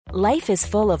Life is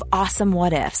full of awesome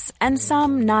what-ifs, and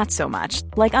some not so much,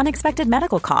 like unexpected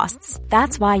medical costs.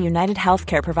 That's why United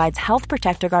Healthcare provides Health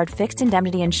Protector Guard fixed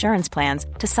indemnity insurance plans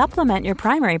to supplement your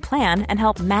primary plan and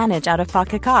help manage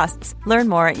out-of-pocket costs. Learn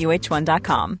more at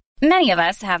UH1.com. Many of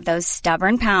us have those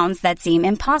stubborn pounds that seem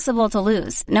impossible to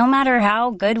lose, no matter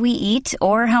how good we eat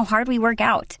or how hard we work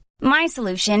out. My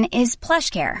solution is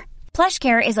PlushCare.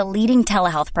 PlushCare is a leading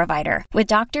telehealth provider with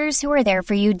doctors who are there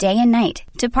for you day and night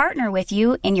to partner with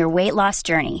you in your weight loss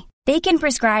journey. They can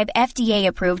prescribe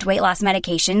FDA-approved weight loss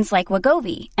medications like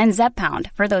Wegovy and Zepbound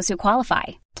for those who qualify.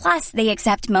 Plus, they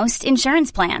accept most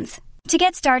insurance plans. To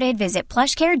get started, visit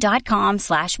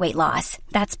plushcare.com/weightloss.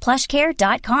 That's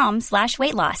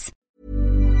plushcare.com/weightloss.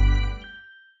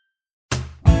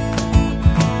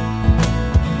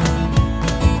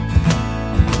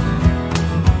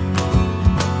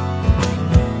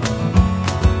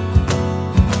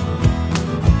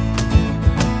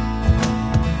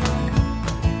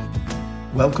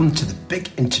 Welcome to the big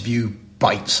interview,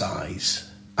 BITESIZE.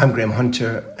 I'm Graham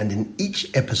Hunter, and in each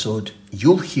episode,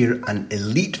 you'll hear an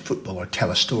elite footballer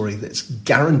tell a story that's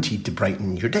guaranteed to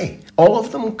brighten your day. All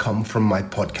of them come from my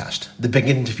podcast, The Big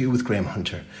Interview with Graham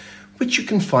Hunter, which you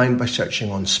can find by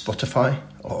searching on Spotify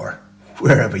or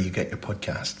wherever you get your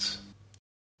podcasts.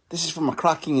 This is from a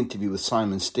cracking interview with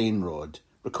Simon Stainrod,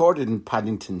 recorded in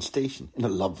Paddington Station in a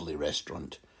lovely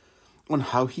restaurant, on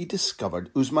how he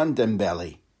discovered Ousmane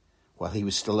Dembele while he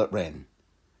was still at Rennes,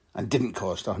 and didn't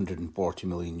cost €140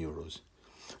 million.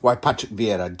 Why Patrick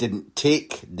Vieira didn't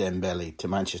take Dembele to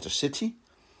Manchester City,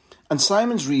 and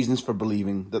Simon's reasons for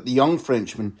believing that the young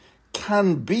Frenchman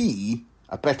can be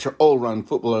a better all-round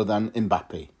footballer than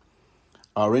Mbappe.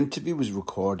 Our interview was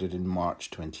recorded in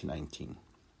March 2019.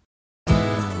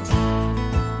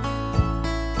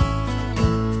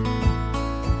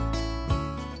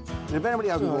 And if anybody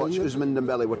hasn't watched Ousmane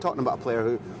Dembele, we're talking about a player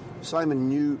who Simon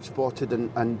knew, spotted,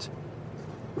 and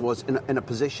was in a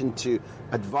position to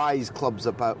advise clubs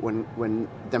about when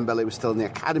Dembele was still in the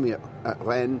academy at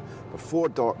Rennes, before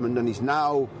Dortmund, and he's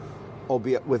now,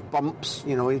 albeit with bumps,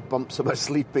 he bumps about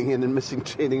sleeping in and missing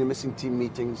training and missing team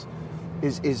meetings,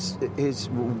 is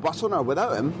Barcelona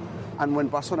without him, and when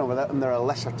Barcelona without him, they're a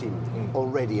lesser team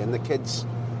already, and the kid's,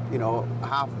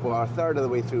 half or a third of the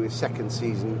way through his second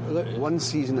season, one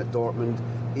season at Dortmund.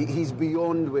 He's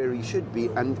beyond where he should be,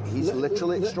 and he's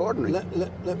literally extraordinary.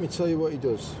 Let me tell you what he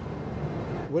does.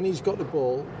 When he's got the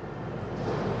ball,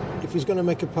 if he's going to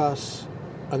make a pass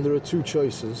and there are two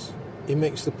choices, he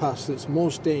makes the pass that's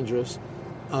most dangerous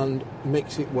and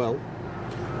makes it well.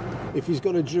 If he's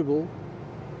got a dribble,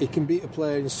 he can beat a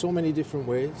player in so many different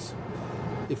ways.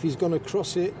 If he's going to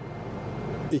cross it,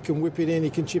 he can whip it in, he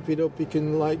can chip it up, he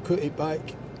can cut it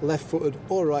back, left-footed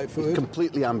or right-footed. He's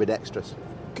completely ambidextrous.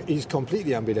 He's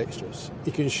completely ambidextrous.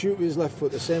 He can shoot with his left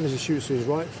foot the same as he shoots with his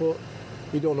right foot.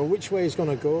 You don't know which way he's going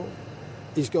to go.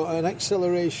 He's got an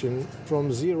acceleration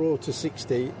from 0 to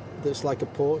 60 that's like a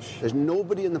Porsche. There's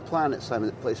nobody on the planet, Simon,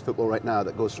 that plays football right now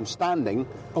that goes from standing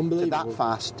to that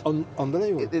fast.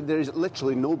 Unbelievable. There is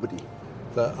literally nobody.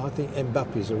 But I think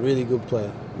Mbappe is a really good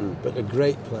player, but a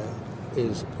great player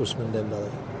is Ousmane Dembele.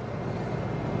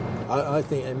 I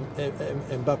think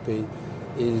Mbappe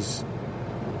is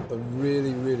a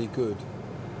really, really good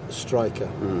striker.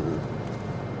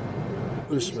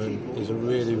 Ousmane is a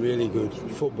really, really good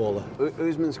footballer.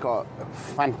 Ousmane's got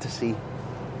fantasy.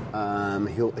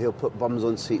 He'll put bums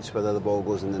on seats whether the ball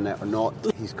goes in the net or not.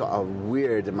 He's got a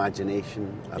weird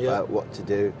imagination about what to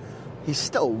do. He's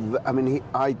still,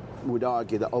 I would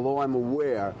argue that although I'm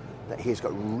aware that he's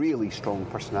got really strong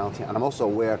personality, and I'm also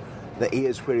aware that he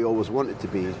is where he always wanted to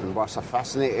be. He's been Barca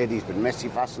fascinated, he's been Messi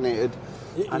fascinated,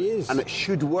 he is. And it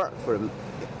should work for him.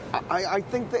 I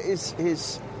think that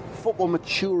his football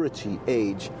maturity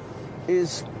age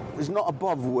is not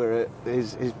above where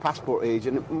his passport age,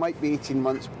 and it might be 18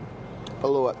 months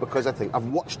below it, because I think I've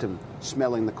watched him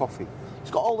smelling the coffee.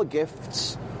 He's got all the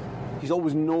gifts. He's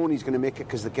always known he's going to make it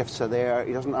because the gifts are there.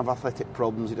 He doesn't have athletic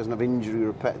problems. He doesn't have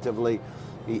injury repetitively.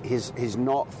 He's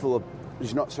not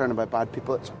surrounded by bad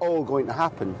people. It's all going to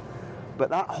happen. But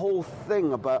that whole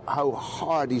thing about how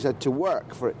hard he's had to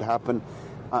work for it to happen,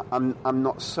 I'm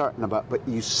not certain about. But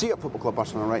you see at Football Club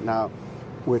Barcelona right now,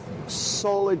 with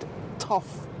solid,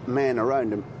 tough men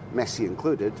around him, Messi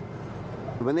included,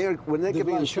 when they're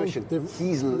giving instruction,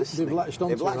 he's listening. They've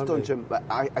latched onto him, but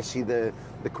I see the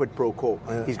quid pro quo.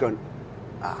 Yeah. He's going,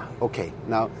 okay.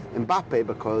 Now, Mbappe,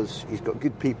 because he's got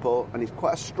good people and he's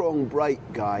quite a strong, bright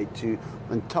guy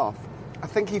and tough, I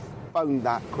think he found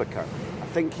that quicker. I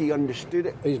think he understood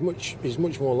it. He's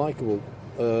much more likeable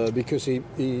because he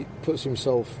puts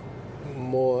himself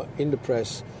more in the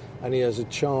press. and he has a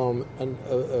charm and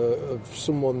of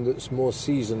someone that's more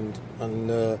seasoned,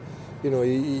 and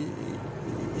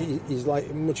he's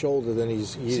like much older than he's.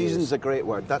 Season's a great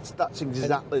word. That's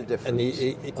exactly the difference.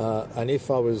 And if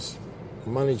I was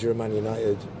manager of Man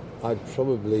United, I'd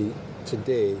probably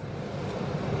today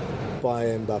buy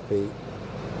Mbappe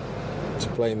to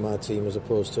play in my team as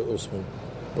opposed to Ousmane.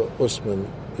 But Ousmane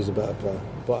is a better player.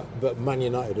 But Man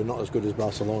United are not as good as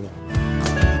Barcelona.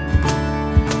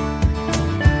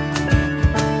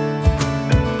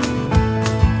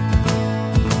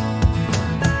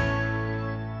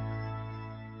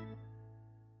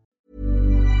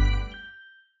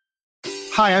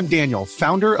 Hi, I'm Daniel,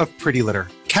 founder of Pretty Litter.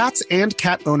 Cats and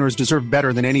cat owners deserve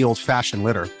better than any old-fashioned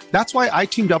litter. That's why I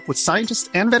teamed up with scientists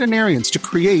and veterinarians to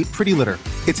create Pretty Litter.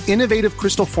 Its innovative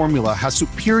crystal formula has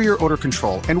superior odor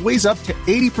control and weighs up to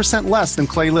 80% less than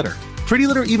clay litter. Pretty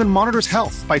Litter even monitors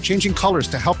health by changing colors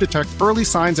to help detect early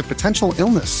signs of potential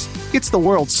illness. It's the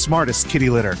world's smartest kitty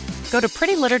litter. Go to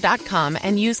prettylitter.com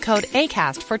and use code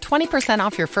ACAST for 20%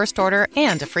 off your first order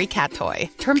and a free cat toy.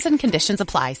 Terms and conditions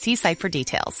apply. See site for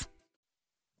details.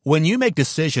 When you make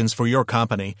decisions for your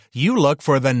company, you look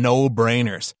for the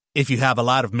no-brainers. If you have a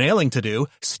lot of mailing to do,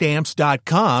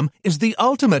 Stamps.com is the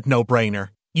ultimate no-brainer.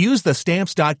 Use the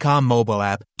Stamps.com mobile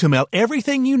app to mail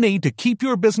everything you need to keep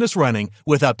your business running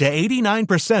with up to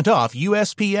 89% off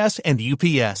USPS and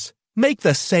UPS. Make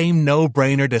the same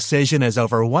no-brainer decision as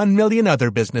over 1 million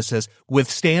other businesses with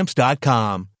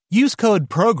Stamps.com. Use code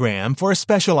PROGRAM for a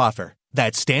special offer.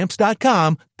 That's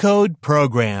Stamps.com, code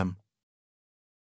PROGRAM.